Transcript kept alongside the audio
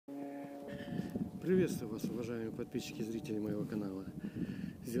Приветствую вас, уважаемые подписчики и зрители моего канала.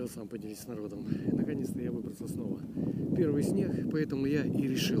 Сделал сам, поделись с народом. Наконец-то я выбрался снова. Первый снег, поэтому я и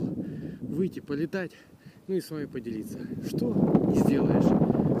решил выйти, полетать, ну и с вами поделиться. Что не сделаешь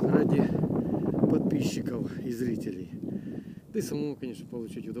ради подписчиков и зрителей. Да и самому, конечно,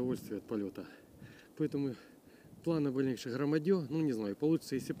 получить удовольствие от полета. Поэтому планы были громадье. Ну, не знаю,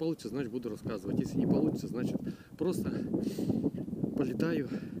 получится. Если получится, значит буду рассказывать. Если не получится, значит просто полетаю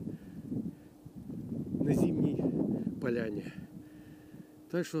на зимней поляне.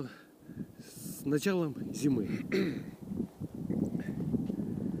 Так что с началом зимы.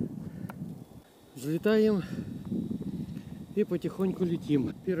 Взлетаем и потихоньку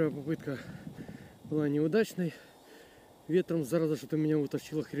летим. Первая попытка была неудачной. Ветром, зараза, что-то меня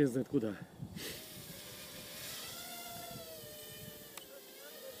утащило хрен знает куда.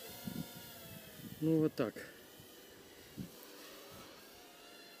 Ну вот так.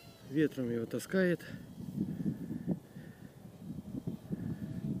 Ветром его таскает.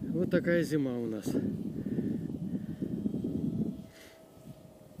 Вот такая зима у нас.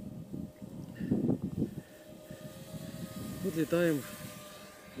 Вот летаем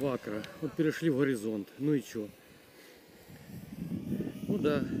в акро. Вот перешли в горизонт. Ну и чё? Ну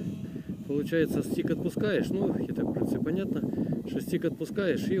да. Получается, стик отпускаешь. Ну, это в принципе понятно. Что стик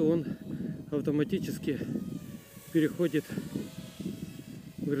отпускаешь, и он автоматически переходит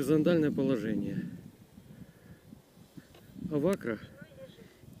в горизонтальное положение. А в акро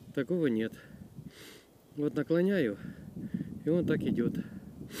такого нет. Вот наклоняю, и он так идет.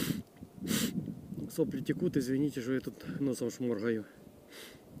 Сопли текут, извините, что я тут носом шморгаю.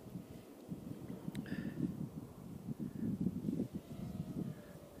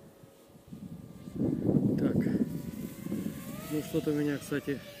 Так. Ну что-то у меня,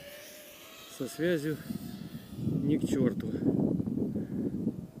 кстати, со связью ни к черту.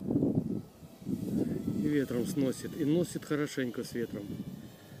 И ветром сносит. И носит хорошенько с ветром.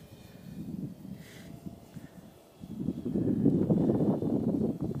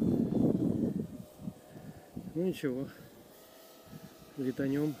 Ну ничего.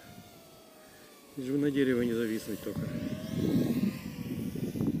 Летанем. Лишь бы на дерево не зависнуть только.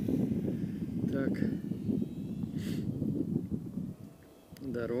 Так.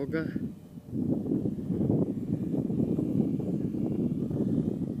 Дорога.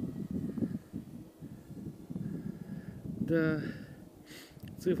 Да,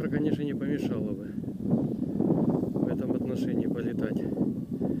 цифра, конечно, не помешала бы в этом отношении полетать.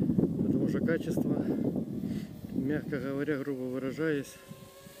 Потому что качество, мягко говоря, грубо выражаясь,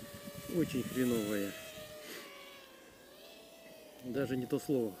 очень хреновое. Даже не то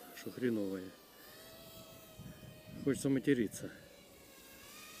слово, что хреновое. Хочется материться.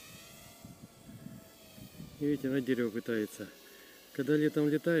 И видите, на дерево пытается. Когда летом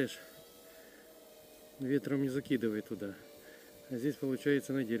летаешь, ветром не закидывает туда. А здесь,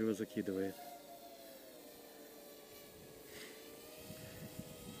 получается, на дерево закидывает.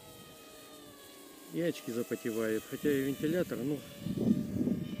 И очки запотевают. Хотя и вентилятор, ну,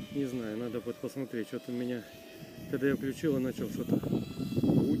 не знаю, надо посмотреть. Что-то у меня, когда я включила, начал что-то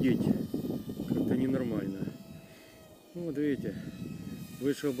гудеть. Как-то ненормально. Ну, вот видите,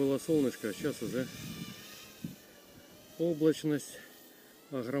 вышло было солнышко, а сейчас уже облачность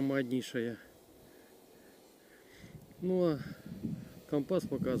огромнейшая. Ну а компас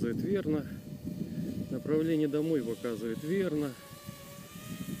показывает верно, направление домой показывает верно,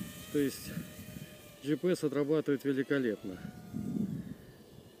 то есть GPS отрабатывает великолепно.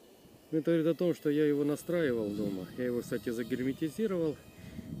 Это говорит о том, что я его настраивал дома, я его, кстати, загерметизировал,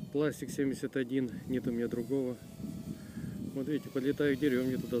 пластик 71, нет у меня другого. Вот видите, подлетаю к дереву,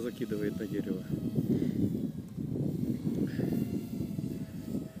 мне туда закидывает на дерево.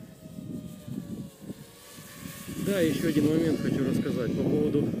 Да, еще один момент хочу рассказать по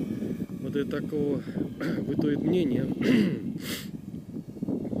поводу вот такого бытует мнение,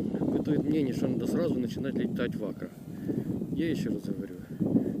 что надо сразу начинать летать в акро. Я еще раз говорю,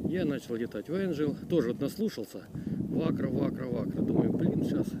 я начал летать в Энджел, тоже вот наслушался в акро. Думаю, блин,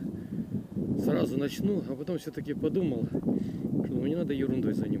 сейчас сразу начну, а потом все-таки подумал, что мне надо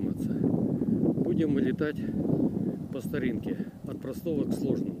ерундой заниматься. Будем мы летать по старинке, от простого к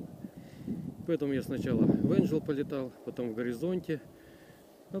сложному. Поэтому я сначала в Энджел полетал, потом в горизонте,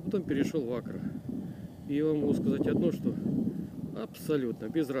 а потом перешел в акро. И я вам могу сказать одно, что абсолютно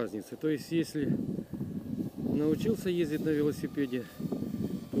без разницы. То есть, если научился ездить на велосипеде,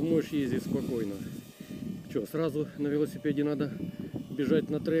 то можешь ездить спокойно. Что, сразу на велосипеде надо бежать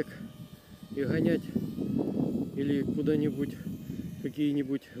на трек и гонять? Или куда-нибудь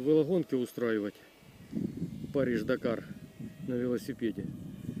какие-нибудь велогонки устраивать? Париж-Дакар на велосипеде.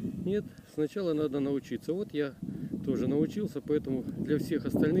 Нет, сначала надо научиться. Вот я тоже научился, поэтому для всех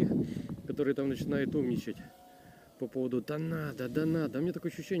остальных, которые там начинают умничать по поводу да надо, да надо. У меня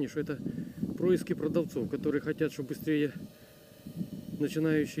такое ощущение, что это происки продавцов, которые хотят, чтобы быстрее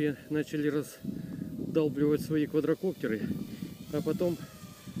начинающие начали раздалбливать свои квадрокоптеры, а потом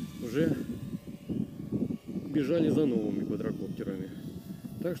уже бежали за новыми квадрокоптерами.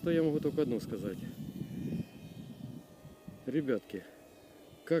 Так что я могу только одно сказать. Ребятки,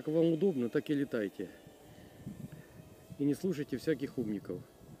 как вам удобно, так и летайте. И не слушайте всяких умников.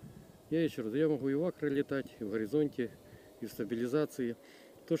 Я еще раз, я могу и в акро летать, и в горизонте, и в стабилизации.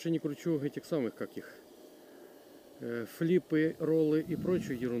 То, что не кручу этих самых, как их, флипы, роллы и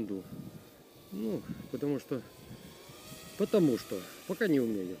прочую ерунду. Ну, потому что пока не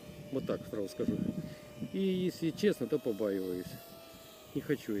умею. Вот так сразу скажу. И если честно, то побаиваюсь. Не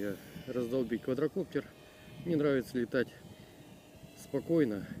хочу я раздолбить квадрокоптер. Мне нравится летать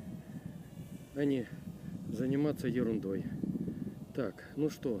спокойно, а не заниматься ерундой. Так, ну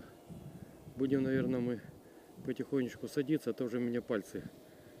что, будем, наверное, мы потихонечку садиться, а то уже у меня пальцы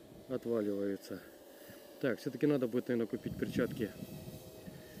отваливаются. Так, все-таки надо будет, наверное, купить перчатки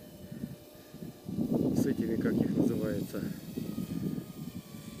с этими, как их называется,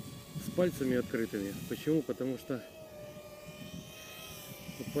 с пальцами открытыми. Почему? Потому что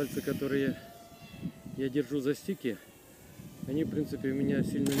пальцы, которые я держу за стики, они, в принципе, у меня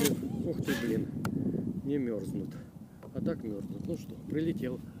сильно не... Ох ты, блин, не мерзнут. А так мерзнут. Ну что,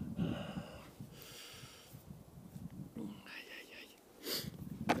 прилетел.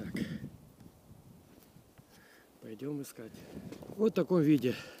 Так. Пойдем искать. Вот в таком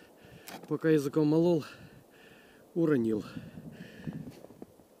виде. Пока языком молол, уронил.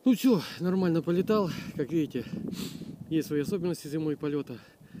 Ну все, нормально полетал. Как видите, есть свои особенности зимой полета.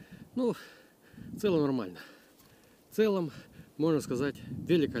 Ну, в целом нормально. В целом, можно сказать,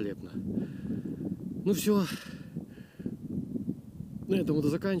 великолепно. Ну все. На этом буду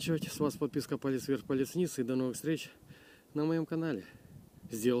заканчивать. С вас подписка палец вверх, палец вниз. И до новых встреч на моем канале.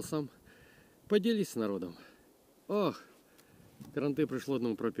 Сделал сам. Поделись с народом. Ох, кранты пришло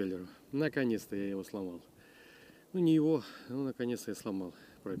одному пропеллеру. Наконец-то я его сломал. Ну не его, но наконец-то я сломал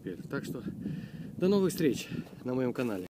пропеллер. Так что до новых встреч на моем канале.